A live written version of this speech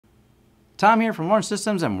Tom here from Lawrence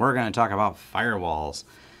Systems, and we're going to talk about firewalls.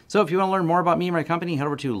 So if you want to learn more about me and my company, head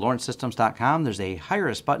over to lawrencesystems.com. There's a Hire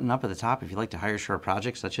Us button up at the top if you'd like to hire short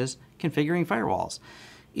projects such as configuring firewalls.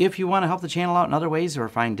 If you want to help the channel out in other ways or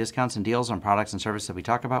find discounts and deals on products and services that we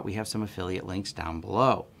talk about, we have some affiliate links down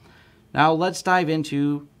below. Now let's dive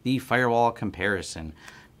into the firewall comparison.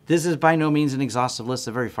 This is by no means an exhaustive list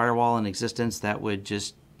of every firewall in existence. That would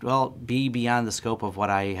just, well, be beyond the scope of what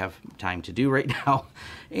I have time to do right now.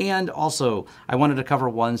 And also, I wanted to cover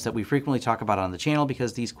ones that we frequently talk about on the channel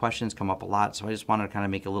because these questions come up a lot. So I just wanted to kind of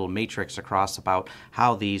make a little matrix across about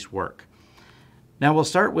how these work. Now we'll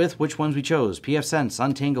start with which ones we chose: pfSense,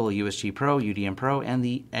 Untangle, USG Pro, UDM Pro, and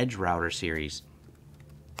the EdgeRouter series.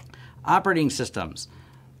 Operating systems: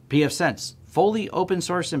 pfSense, fully open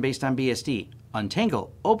source and based on BSD.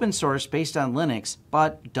 Untangle, open source based on Linux,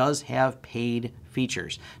 but does have paid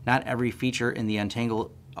features. Not every feature in the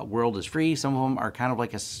Untangle world is free. Some of them are kind of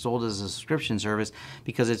like sold as a subscription service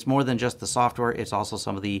because it's more than just the software. It's also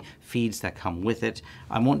some of the feeds that come with it.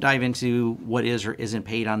 I won't dive into what is or isn't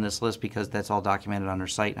paid on this list because that's all documented on their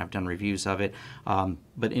site, and I've done reviews of it. And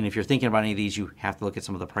if you're thinking about any of these, you have to look at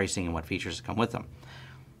some of the pricing and what features come with them.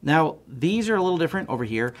 Now, these are a little different over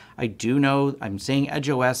here. I do know, I'm saying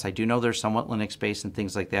EdgeOS, I do know they're somewhat Linux-based and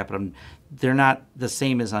things like that, but they're not the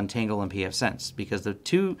same as Untangle and pfSense, because the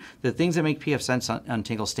things that make pfSense and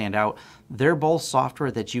Untangle stand out, they're both software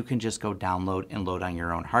that you can just go download and load on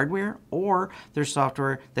your own hardware, or they're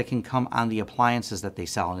software that can come on the appliances that they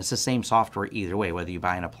sell. And it's the same software either way, whether you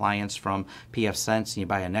buy an appliance from pfSense and you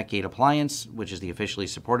buy a Netgate appliance, which is the officially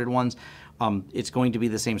supported ones, it's going to be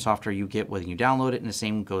the same software you get when you download it, and the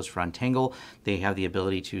same goes for Untangle. They have the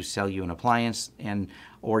ability to sell you an appliance,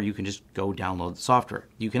 or you can just go download the software.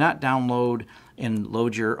 You cannot download and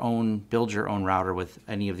build your own router with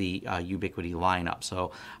any of the Ubiquiti lineup.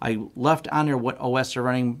 So I left on there what OS they're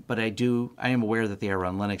running, but I am aware that they are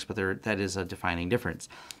on Linux, but that is a defining difference.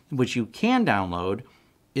 Which you can download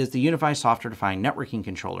is the UniFi software-defined networking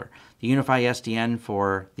controller, the UniFi SDN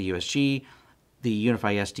for the USG. The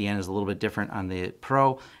UniFi SDN is a little bit different on the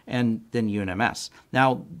Pro, and then UNMS.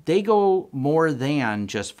 Now, they go more than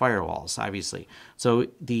just firewalls, obviously. So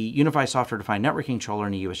the UniFi software-defined networking controller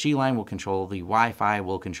in the USG line will control the Wi-Fi,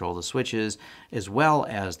 will control the switches, as well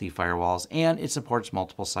as the firewalls, and it supports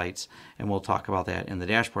multiple sites, and we'll talk about that in the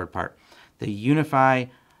dashboard part. The UniFi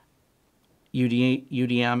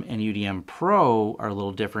UDM and UDM Pro are a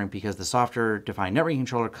little different because the software-defined networking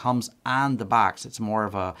controller comes on the box. It's more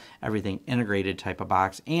of a everything integrated type of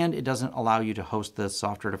box, and it doesn't allow you to host the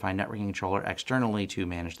software-defined networking controller externally to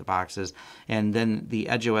manage the boxes. And then the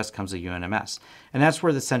EdgeOS comes with UNMS, and that's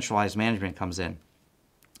where the centralized management comes in.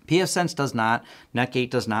 pfSense does not, Netgate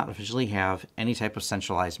does not officially have any type of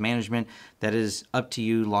centralized management. That is up to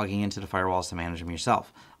you logging into the firewalls to manage them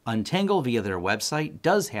yourself. Untangle, via their website,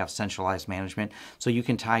 does have centralized management, so you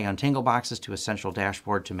can tie Untangle boxes to a central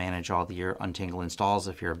dashboard to manage all your Untangle installs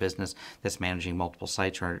if you're a business that's managing multiple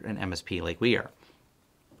sites or an MSP like we are.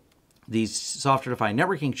 The software-defined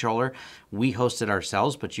networking controller, we host it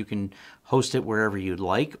ourselves, but you can host it wherever you'd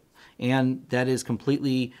like, and that is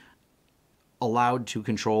completely allowed to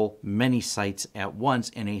control many sites at once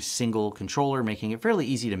in a single controller, making it fairly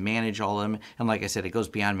easy to manage all of them. And like I said, it goes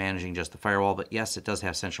beyond managing just the firewall, but yes, it does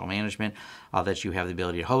have central management that you have the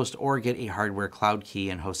ability to host or get a hardware cloud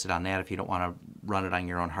key and host it on that if you don't want to run it on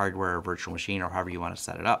your own hardware or virtual machine or however you want to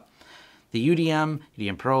set it up. The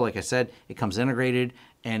UDM Pro, like I said, it comes integrated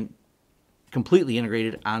and completely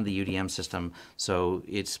integrated on the UDM system, so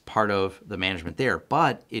it's part of the management there.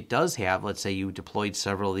 But it does have, let's say you deployed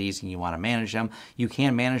several of these and you want to manage them, you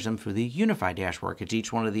can manage them through the UniFi dashboard, because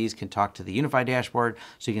each one of these can talk to the UniFi dashboard,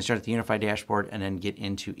 so you can start at the UniFi dashboard and then get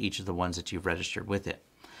into each of the ones that you've registered with it.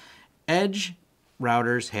 Edge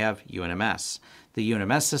routers have UNMS. The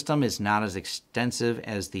UNMS system is not as extensive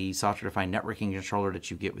as the software-defined networking controller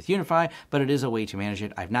that you get with UniFi, but it is a way to manage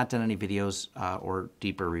it. I've not done any videos or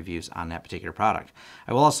deeper reviews on that particular product.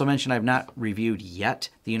 I will also mention I've not reviewed yet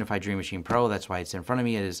the UniFi Dream Machine Pro. That's why it's in front of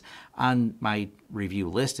me. It is on my review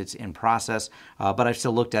list. It's in process, but I've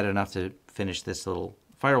still looked at it enough to finish this little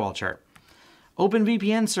firewall chart.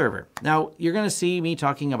 OpenVPN server. Now, you're going to see me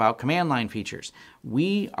talking about command line features.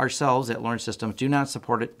 We ourselves at Lawrence Systems do not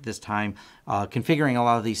support it this time, configuring a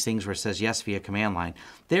lot of these things where it says yes via command line.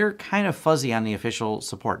 They're kind of fuzzy on the official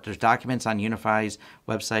support. There's documents on UniFi's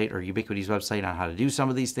website or Ubiquiti's website on how to do some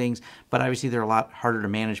of these things, but obviously they're a lot harder to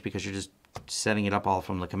manage because you're just setting it up all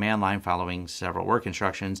from the command line, following several work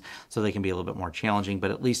instructions, so they can be a little bit more challenging.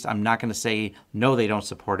 But at least I'm not going to say no, they don't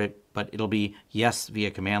support it, but it'll be yes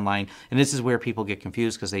via command line. And this is where people get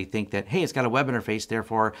confused because they think that, hey, it's got a web interface,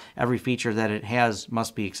 therefore every feature that it has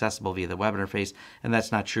must be accessible via the web interface, and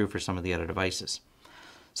that's not true for some of the other devices.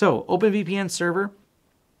 So OpenVPN server,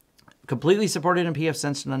 completely supported in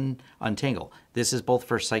pfSense and Untangle. This is both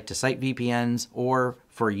for site-to-site VPNs or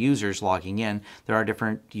for users logging in. There are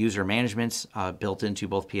different user managements built into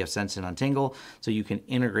both pfSense and Untangle, so you can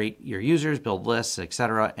integrate your users, build lists,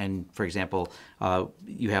 etc. And for example,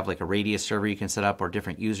 you have like a radius server you can set up, or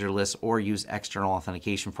different user lists, or use external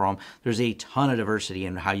authentication for them. There's a ton of diversity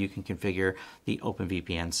in how you can configure the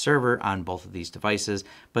OpenVPN server on both of these devices.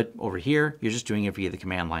 But over here, you're just doing it via the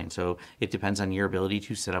command line. So it depends on your ability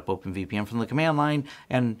to set up OpenVPN from the command line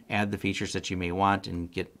and add the features that you may want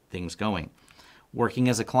and get things going. Working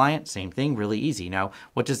as a client, same thing, really easy. Now,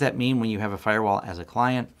 what does that mean when you have a firewall as a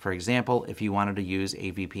client? For example, if you wanted to use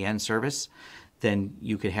a VPN service, then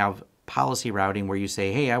you could have policy routing where you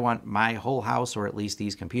say, hey, I want my whole house, or at least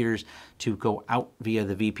these computers, to go out via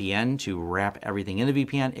the VPN to wrap everything in the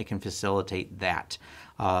VPN. It can facilitate that.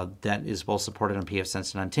 That is both supported on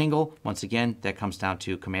pfSense and Untangle. Once again, that comes down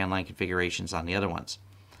to command line configurations on the other ones.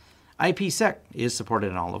 IPsec is supported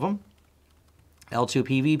in all of them.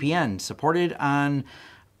 L2P VPN supported on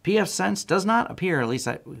pfSense does not appear, at least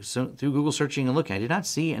through Google searching and looking. I did not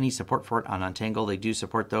see any support for it on Untangle. They do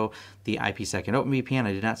support, though, the IPsec and OpenVPN.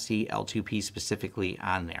 I did not see L2P specifically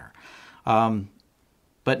on there.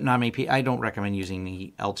 But I don't recommend using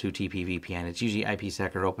the L2TP VPN. It's usually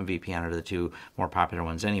IPsec or OpenVPN are the two more popular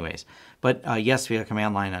ones anyways. But yes, via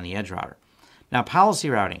command line on the EdgeRouter. Now, policy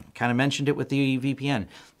routing, kind of mentioned it with the VPN.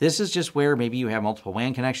 This is just where maybe you have multiple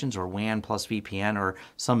WAN connections, or WAN plus VPN, or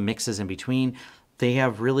some mixes in between. They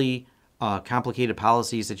have really complicated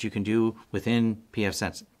policies that you can do within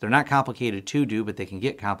pfSense. They're not complicated to do, but they can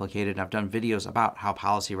get complicated. I've done videos about how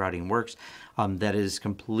policy routing works. That is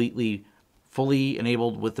completely fully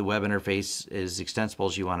enabled with the web interface, as extensible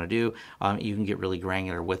as you want to do. You can get really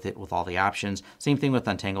granular with it with all the options. Same thing with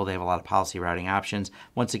Untangle. They have a lot of policy routing options.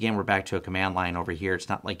 Once again, we're back to a command line over here. It's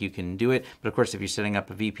not like you can do it, but of course, if you're setting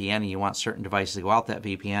up a VPN and you want certain devices to go out that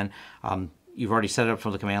VPN, you've already set it up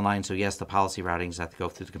from the command line. So yes, the policy routings have to go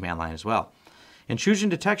through the command line as well. Intrusion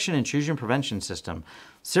detection, intrusion prevention system.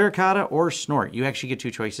 Suricata or Snort. You actually get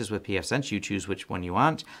two choices with pfSense. You choose which one you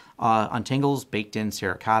want. Untangle's baked in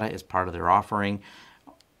Suricata as part of their offering.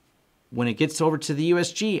 When it gets over to the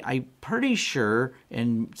USG, I'm pretty sure,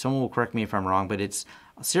 and someone will correct me if I'm wrong, but it's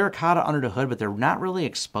Suricata under the hood, but they're not really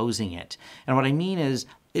exposing it. And what I mean is,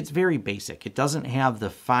 it's very basic. It doesn't have the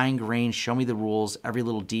fine-grained, show me the rules, every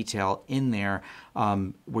little detail in there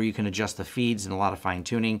where you can adjust the feeds and a lot of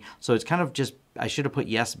fine-tuning. So it's kind of just, I should have put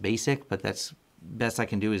yes, basic, but that's best I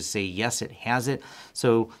can do is say yes, it has it.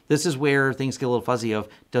 So this is where things get a little fuzzy of,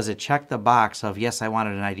 does it check the box of yes, I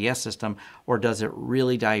wanted an IDS system, or does it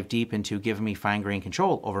really dive deep into giving me fine-grained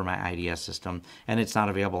control over my IDS system, and it's not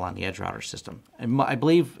available on the EdgeRouter system. And I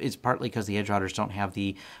believe it's partly because the EdgeRouters don't have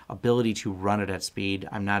the ability to run it at speed.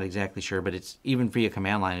 I'm not exactly sure, but it's even via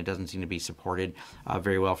command line, it doesn't seem to be supported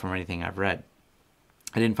very well from anything I've read.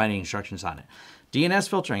 I didn't find any instructions on it. DNS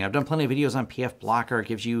filtering. I've done plenty of videos on PF Blocker. It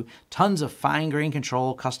gives you tons of fine-grained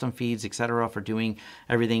control, custom feeds, etc. for doing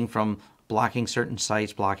everything from blocking certain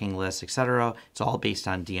sites, blocking lists, etc. It's all based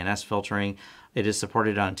on DNS filtering. It is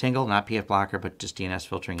supported on Untangle, not PF Blocker, but just DNS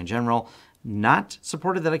filtering in general. Not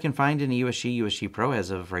supported that I can find in the USG Pro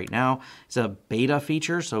as of right now. It's a beta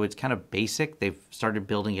feature, so it's kind of basic. They've started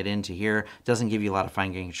building it into here. Doesn't give you a lot of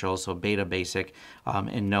fine-grained control, so beta, basic,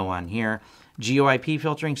 and no on here. GeoIP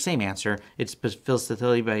filtering, same answer. It's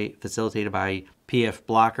facilitated by PF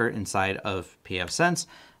Blocker inside of pfSense,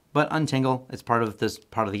 but Untangle, it's part of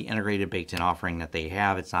the integrated baked-in offering that they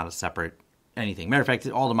have. It's not a separate anything. Matter of fact,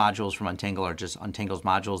 all the modules from Untangle are just Untangle's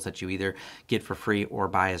modules that you either get for free or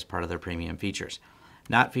buy as part of their premium features.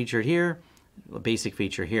 Not featured here, a basic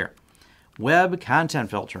feature here. Web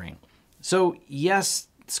content filtering. So yes,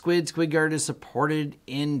 SquidGuard is supported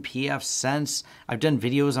in pfSense. I've done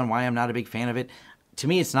videos on why I'm not a big fan of it. To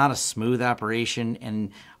me, it's not a smooth operation,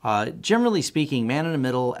 and generally speaking,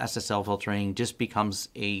 man-in-the-middle SSL filtering just becomes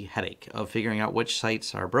a headache of figuring out which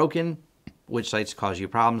sites are broken, which sites cause you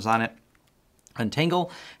problems on it.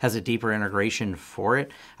 Untangle has a deeper integration for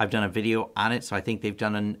it. I've done a video on it, so I think they've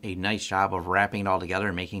done a nice job of wrapping it all together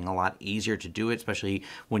and making it a lot easier to do it, especially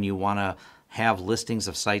when you want to have listings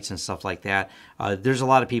of sites and stuff like that. There's a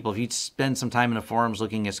lot of people, if you spend some time in the forums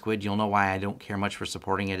looking at Squid, you'll know why I don't care much for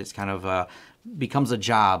supporting it. It's kind of becomes a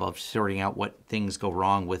job of sorting out what things go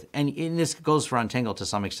wrong with, and this goes for Untangle to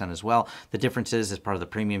some extent as well. The difference is, as part of the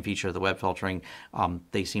premium feature of the web filtering,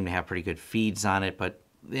 they seem to have pretty good feeds on it, but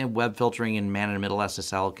web filtering and man-in-the-middle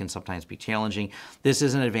SSL can sometimes be challenging. This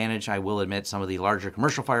is an advantage, I will admit, some of the larger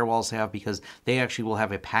commercial firewalls have, because they actually will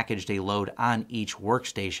have a package they load on each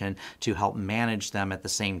workstation to help manage them at the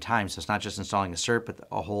same time. So it's not just installing a cert, but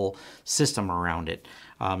a whole system around it.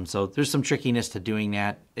 So there's some trickiness to doing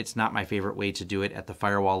that. It's not my favorite way to do it at the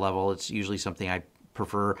firewall level. It's usually something I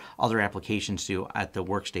prefer other applications to at the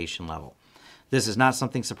workstation level. This is not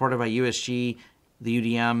something supported by USG, the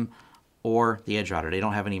UDM, or the EdgeRouter. They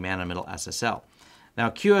don't have any man-in-the-middle SSL.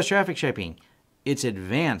 Now, QoS traffic shaping, it's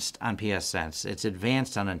advanced on pfSense. It's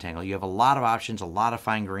advanced on Untangle. You have a lot of options, a lot of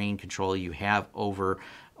fine-grained control you have over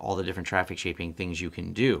all the different traffic shaping things you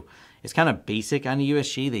can do. It's kind of basic on the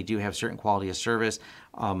USG. They do have certain quality of service.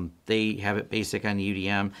 They have it basic on the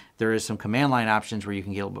UDM. There is some command line options where you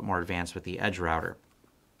can get a little bit more advanced with the EdgeRouter.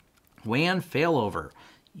 WAN failover.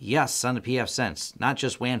 Yes, on the pfSense, not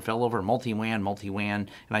just WAN failover, multi-WAN, and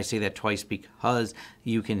I say that twice because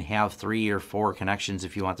you can have 3 or 4 connections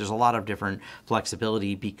if you want. There's a lot of different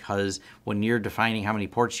flexibility, because when you're defining how many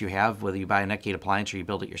ports you have, whether you buy a Netgate appliance or you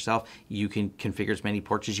build it yourself, you can configure as many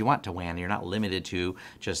ports as you want to WAN. You're not limited to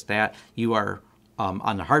just that. You are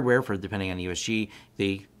on the hardware, for depending on USG,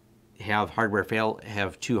 they have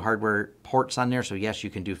have 2 hardware ports on there, so yes, you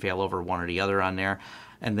can do failover one or the other on there.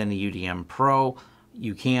 And then the UDM Pro,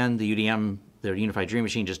 you can. The UDM, the UniFi Dream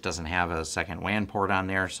Machine, just doesn't have a second WAN port on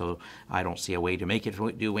there, so I don't see a way to make it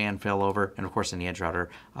do WAN failover. And of course, in the EdgeRouter,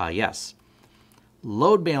 yes.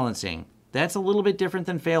 Load balancing, that's a little bit different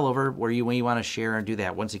than failover, where you may want to share and do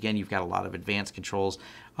that. Once again, you've got a lot of advanced controls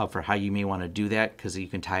for how you may want to do that, because you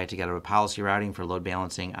can tie it together with policy routing for load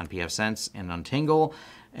balancing on pfSense and Untangle,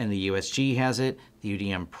 and the USG has it. The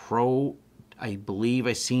UDM Pro, I believe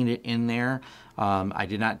I've seen it in there. I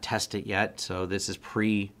did not test it yet, so this is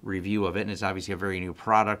pre-review of it, and it's obviously a very new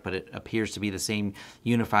product, but it appears to be the same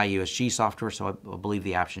UniFi USG software, so I believe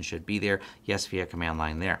the option should be there. Yes, via command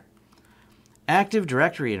line there. Active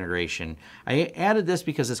Directory integration. I added this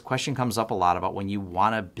because this question comes up a lot about when you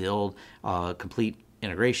want to build a complete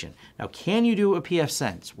integration. Now, can you do a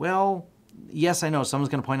pfSense? Well, yes, I know someone's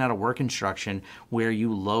going to point out a work instruction where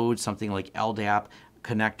you load something like LDAP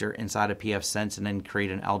connector inside of pfSense and then create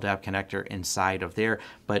an LDAP connector inside of there,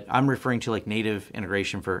 but I'm referring to like native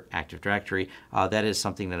integration for Active Directory. That is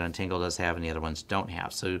something that Untangle does have and the other ones don't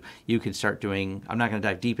have. So you can start doing, I'm not going to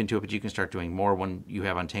dive deep into it, but you can start doing more when you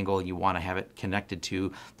have Untangle and you want to have it connected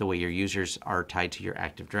to the way your users are tied to your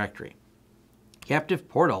Active Directory. Captive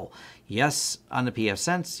portal, yes on the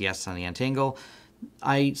pfSense, yes on the Untangle.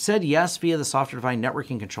 I said yes via the software-defined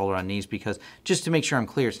networking controller on these because, just to make sure I'm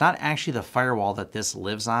clear, it's not actually the firewall that this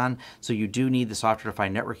lives on, so you do need the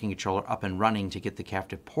software-defined networking controller up and running to get the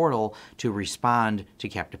captive portal to respond to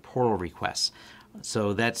captive portal requests.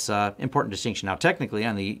 So that's an important distinction. Now, technically,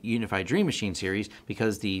 on the UniFi Dream Machine series,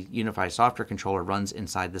 because the UniFi software controller runs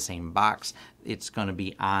inside the same box, it's going to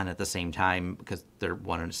be on at the same time because they're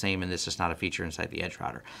one and the same, and this is not a feature inside the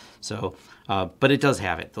EdgeRouter. So, but it does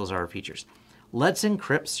have it. Those are our features. Let's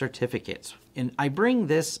encrypt certificates. And I bring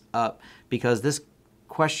this up because this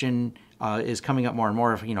question is coming up more and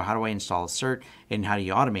more of, how do I install a cert and how do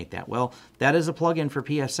you automate that? Well, that is a plugin for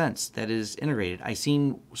pfSense that is integrated. I've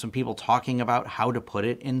seen some people talking about how to put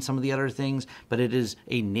it in some of the other things, but it is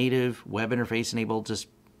a native web interface enabled. Just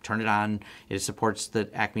turn it on. It supports the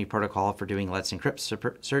Acme protocol for doing Let's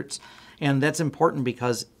Encrypt certs. And that's important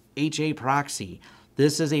because HA proxy,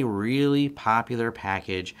 this is a really popular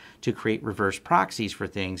package to create reverse proxies for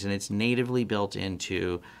things, and it's natively built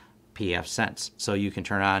into pfSense. So you can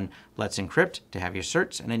turn on Let's Encrypt to have your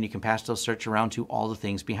certs, and then you can pass those certs around to all the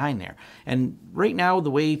things behind there. And right now, the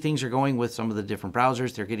way things are going with some of the different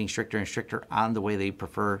browsers, they're getting stricter and stricter on the way they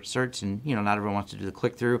prefer certs, and not everyone wants to do the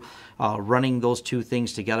click-through. Running those two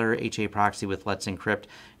things together, HA proxy with Let's Encrypt,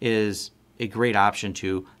 is a great option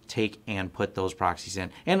to take and put those proxies in.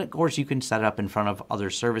 And of course, you can set it up in front of other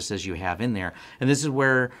services you have in there. And this is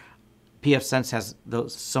where pfSense has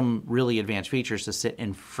some really advanced features to sit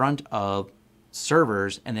in front of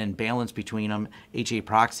servers and then balance between them, HA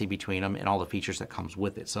proxy between them, and all the features that comes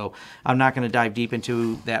with it. So I'm not going to dive deep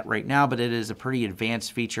into that right now, but it is a pretty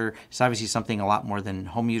advanced feature. It's obviously something a lot more than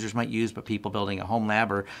home users might use, but people building a home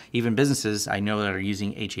lab or even businesses I know that are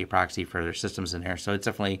using HA proxy for their systems in there. So it's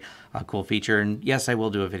definitely a cool feature. And yes, I will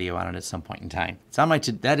do a video on it at some point in time. It's on my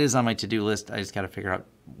that is on my to-do list. I just got to figure out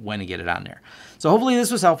when to get it on there. So hopefully this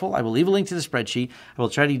was helpful. I will leave a link to the spreadsheet. I will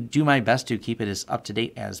try to do my best to keep it as up to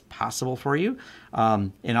date as possible for you.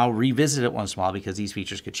 And I'll revisit it once in a while because these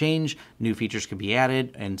features could change, new features could be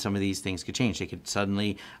added, and some of these things could change. They could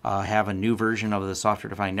suddenly have a new version of the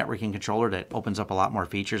software-defined networking controller that opens up a lot more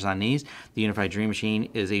features on these. The UniFi Dream Machine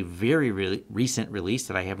is a very recent release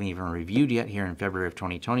that I haven't even reviewed yet here in February of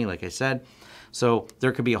 2020, like I said. So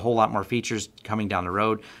there could be a whole lot more features coming down the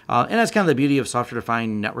road. And that's kind of the beauty of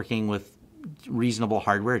software-defined networking with reasonable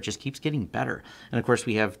hardware. It just keeps getting better. And of course,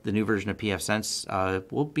 we have the new version of pfSense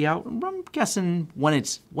will be out, I'm guessing, when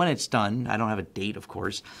it's done. I don't have a date, of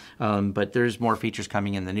course, but there's more features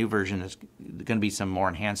coming in the new version. There's going to be some more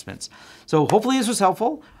enhancements. So hopefully this was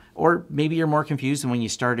helpful, or maybe you're more confused than when you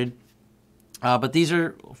started. But these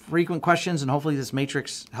are frequent questions, and hopefully this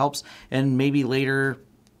matrix helps. And maybe later,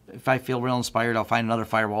 if I feel real inspired, I'll find another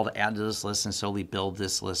firewall to add to this list and slowly build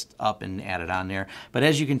this list up and add it on there. But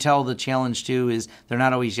as you can tell, the challenge too is they're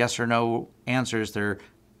not always yes or no answers. They're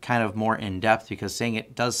kind of more in-depth, because saying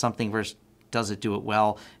it does something versus does it do it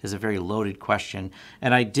well is a very loaded question.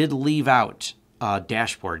 And I did leave out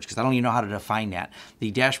dashboards because I don't even know how to define that.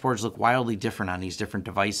 The dashboards look wildly different on these different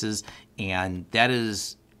devices, and that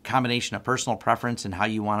is combination of personal preference and how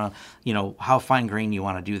you want to, how fine-grained you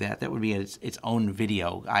want to do that. That would be its own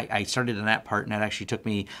video. I started in that part, and that actually took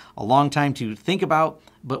me a long time to think about,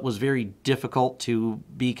 but was very difficult to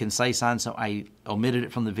be concise on, so I omitted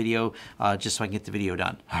it from the video just so I can get the video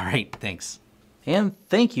done. All right, thanks. And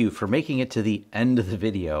thank you for making it to the end of the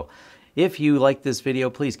video. If you like this video,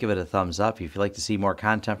 please give it a thumbs up. If you'd like to see more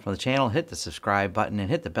content from the channel, hit the subscribe button and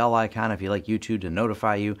hit the bell icon if you'd like YouTube to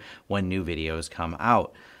notify you when new videos come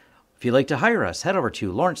out. If you'd like to hire us, head over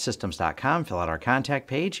to lawrencesystems.com, fill out our contact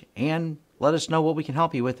page, and let us know what we can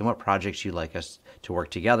help you with and what projects you'd like us to work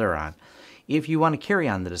together on. If you want to carry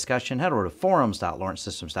on the discussion, head over to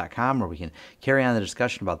forums.lawrencesystems.com, where we can carry on the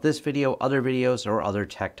discussion about this video, other videos, or other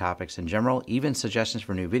tech topics in general. Even suggestions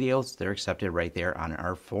for new videos, they're accepted right there on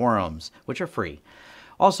our forums, which are free.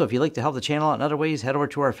 Also, if you'd like to help the channel out in other ways, head over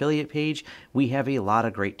to our affiliate page. We have a lot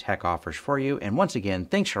of great tech offers for you. And once again,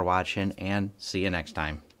 thanks for watching, and see you next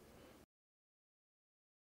time.